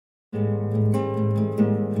I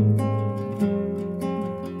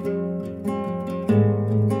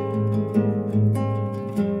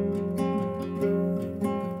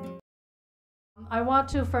want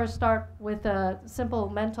to first start with a simple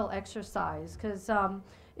mental exercise, because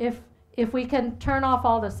if we can turn off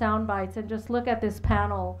all the sound bites and just look at this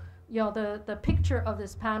panel, the picture of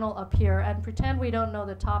this panel up here, and pretend we don't know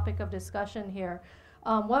the topic of discussion here,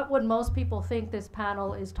 what would most people think this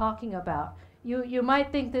panel is talking about? You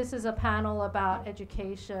might think this is a panel about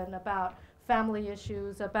education, about family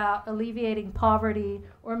issues, about alleviating poverty,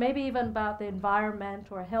 or maybe even about the environment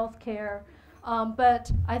or healthcare.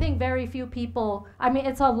 But I think very few people, I mean,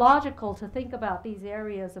 it's illogical to think about these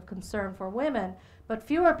areas of concern for women, but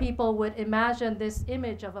fewer people would imagine this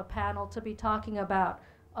image of a panel to be talking about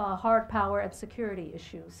hard power and security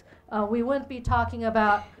issues. We wouldn't be talking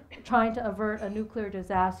about trying to avert a nuclear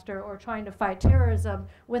disaster or trying to fight terrorism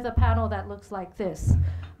with a panel that looks like this.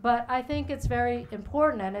 But I think it's very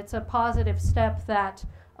important, and it's a positive step that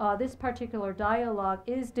this particular dialogue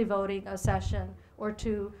is devoting a session or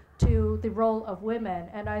two to the role of women,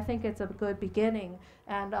 and I think it's a good beginning.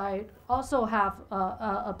 And I also have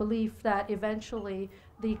a belief that eventually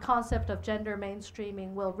the concept of gender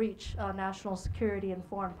mainstreaming will reach national security and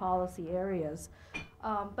foreign policy areas.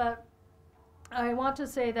 But I want to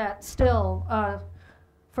say that still,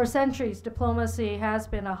 for centuries, diplomacy has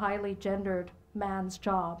been a highly gendered man's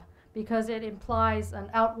job, because it implies an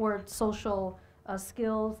outward social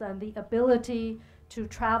skills and the ability to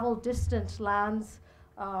travel distant lands,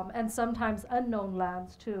 and sometimes unknown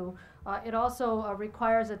lands too. It also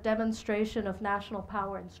requires a demonstration of national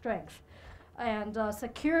power and strength. And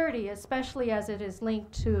security, especially as it is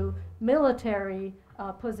linked to military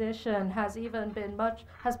position, has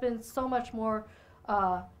been so much more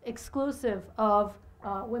exclusive of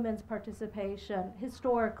women's participation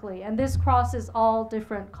historically. And this crosses all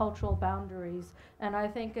different cultural boundaries. And I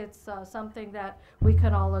think it's something that we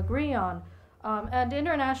can all agree on. And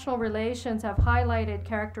international relations have highlighted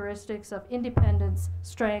characteristics of independence,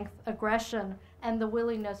 strength, aggression, and the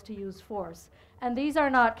willingness to use force. And these are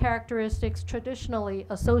not characteristics traditionally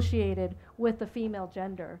associated with the female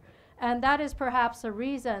gender. And that is perhaps a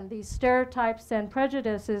reason these stereotypes and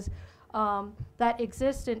prejudices that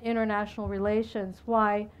exist in international relations,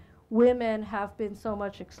 why women have been so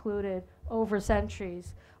much excluded over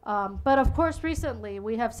centuries. But of course, recently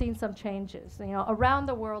we have seen some changes. Around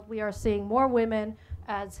the world, we are seeing more women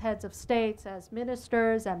as heads of states, as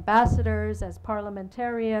ministers, ambassadors, as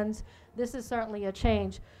parliamentarians. This is certainly a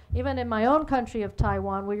change. Even in my own country of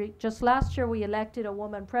Taiwan, just last year we elected a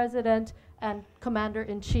woman president and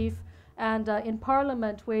commander-in-chief. And in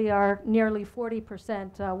parliament, we are nearly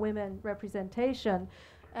 40% women representation.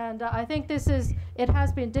 And I think it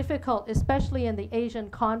has been difficult, especially in the Asian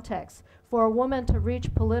context, for a woman to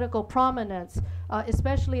reach political prominence,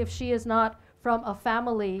 especially if she is not from a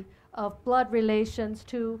family of blood relations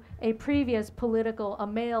to a previous a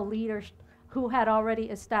male leader who had already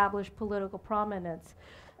established political prominence.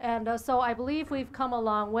 And so I believe we've come a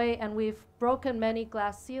long way, and we've broken many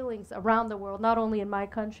glass ceilings around the world, not only in my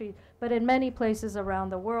country, but in many places around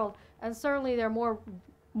the world. And certainly there are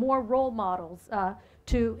more role models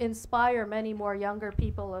to inspire many more younger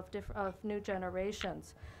people of new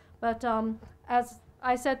generations. But as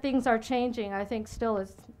I said, things are changing. I think still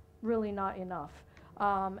it's really not enough.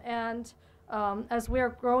 As we're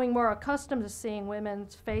growing more accustomed to seeing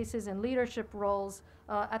women's faces in leadership roles,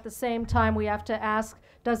 at the same time we have to ask,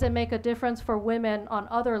 does it make a difference for women on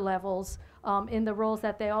other levels in the roles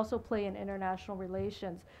that they also play in international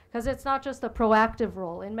relations? Because it's not just a proactive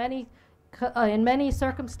role. In many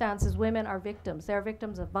circumstances, women are victims. They're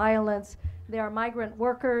victims of violence. They are migrant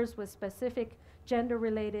workers with specific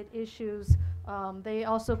gender-related issues. They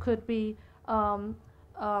also could be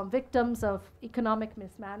victims of economic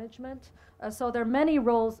mismanagement. So there are many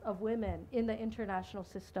roles of women in the international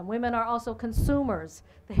system. Women are also consumers.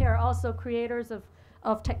 They are also creators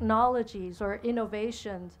of technologies or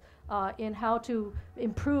innovations in how to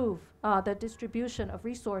improve the distribution of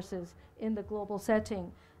resources in the global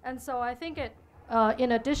setting. And so I think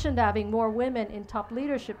in addition to having more women in top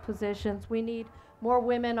leadership positions, we need more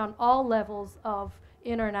women on all levels of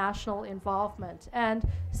international involvement. And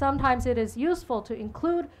sometimes it is useful to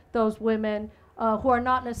include those women who are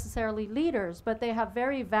not necessarily leaders, but they have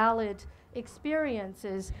very valid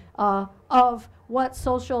experiences of what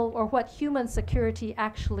social or what human security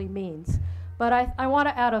actually means. But I want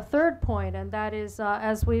to add a third point, and that is,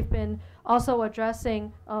 as we've been also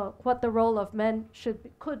addressing what the role of men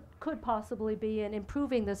could possibly be in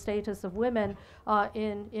improving the status of women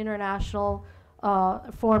in international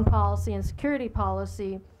foreign policy and security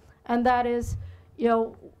policy, and that is,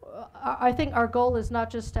 I think our goal is not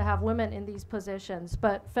just to have women in these positions,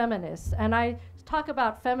 but feminists. And I talk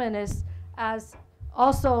about feminists as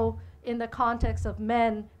also in the context of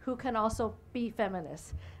men who can also be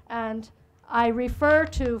feminists. And I refer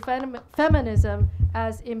to feminism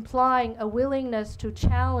as implying a willingness to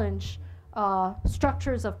challenge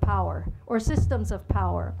structures of power or systems of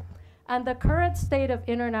power. And the current state of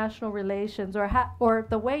international relations, or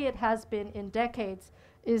the way it has been in decades,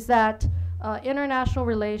 is that international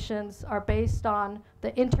relations are based on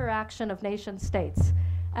the interaction of nation states.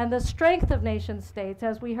 And the strength of nation states,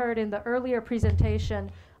 as we heard in the earlier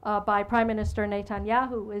presentation by Prime Minister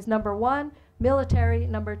Netanyahu, is number one, military,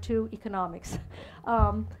 number two, economics.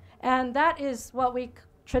 And that is what we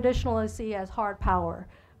traditionally see as hard power.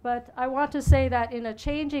 But I want to say that in a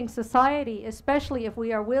changing society, especially if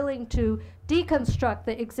we are willing to deconstruct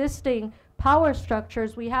the existing power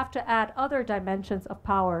structures, we have to add other dimensions of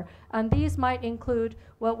power. And these might include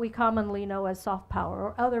what we commonly know as soft power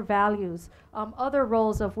or other values, other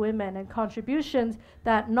roles of women and contributions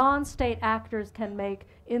that non-state actors can make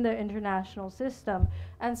in the international system.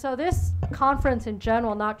 And so this conference in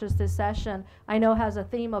general, not just this session, I know has a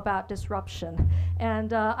theme about disruption.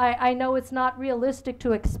 And I know it's not realistic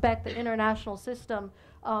to expect the international system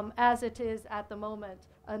as it is at the moment,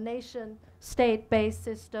 a nation-state-based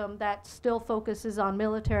system that still focuses on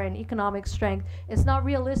military and economic strength. It's not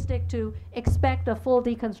realistic to expect a full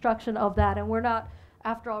deconstruction of that, and we're not,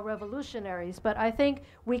 after all, revolutionaries. But I think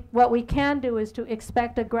what we can do is to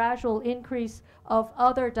expect a gradual increase of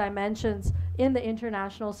other dimensions in the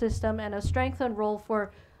international system and a strengthened role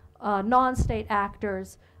for non-state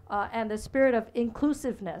actors and the spirit of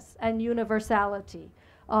inclusiveness and universality.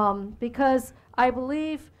 Because I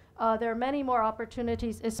believe there are many more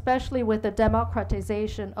opportunities, especially with the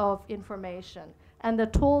democratization of information and the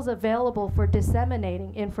tools available for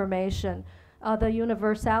disseminating information, the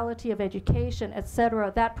universality of education,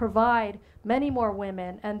 etc., that provide many more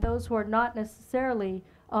women and those who are not necessarily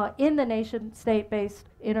in the nation-state-based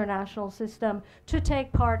international system to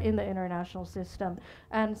take part in the international system.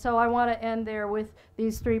 And so I want to end there with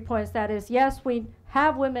these 3 points. That is, yes, we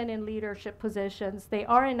have women in leadership positions. They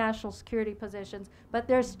are in national security positions, but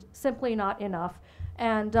there's simply not enough.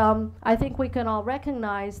 And I think we can all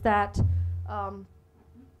recognize that,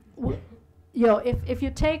 you know, if you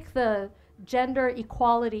take the gender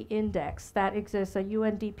equality index that exists, a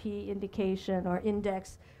UNDP indication or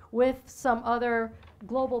index, with some other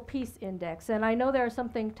global peace index. And I know there are some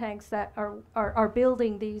think tanks that are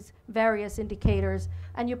building these various indicators.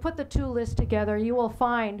 And you put the two lists together, you will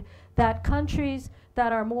find that countries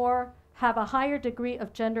that are have a higher degree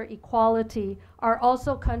of gender equality are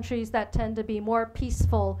also countries that tend to be more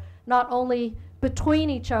peaceful, not only between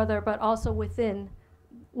each other, but also within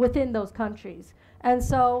those countries. And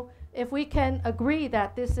so if we can agree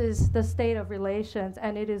that this is the state of relations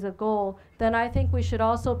and it is a goal, then I think we should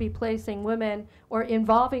also be placing women or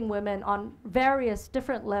involving women on various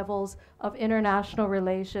different levels of international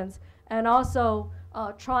relations, and also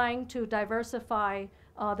trying to diversify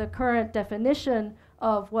the current definition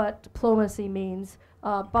of what diplomacy means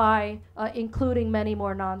by including many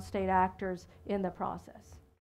more non-state actors in the process.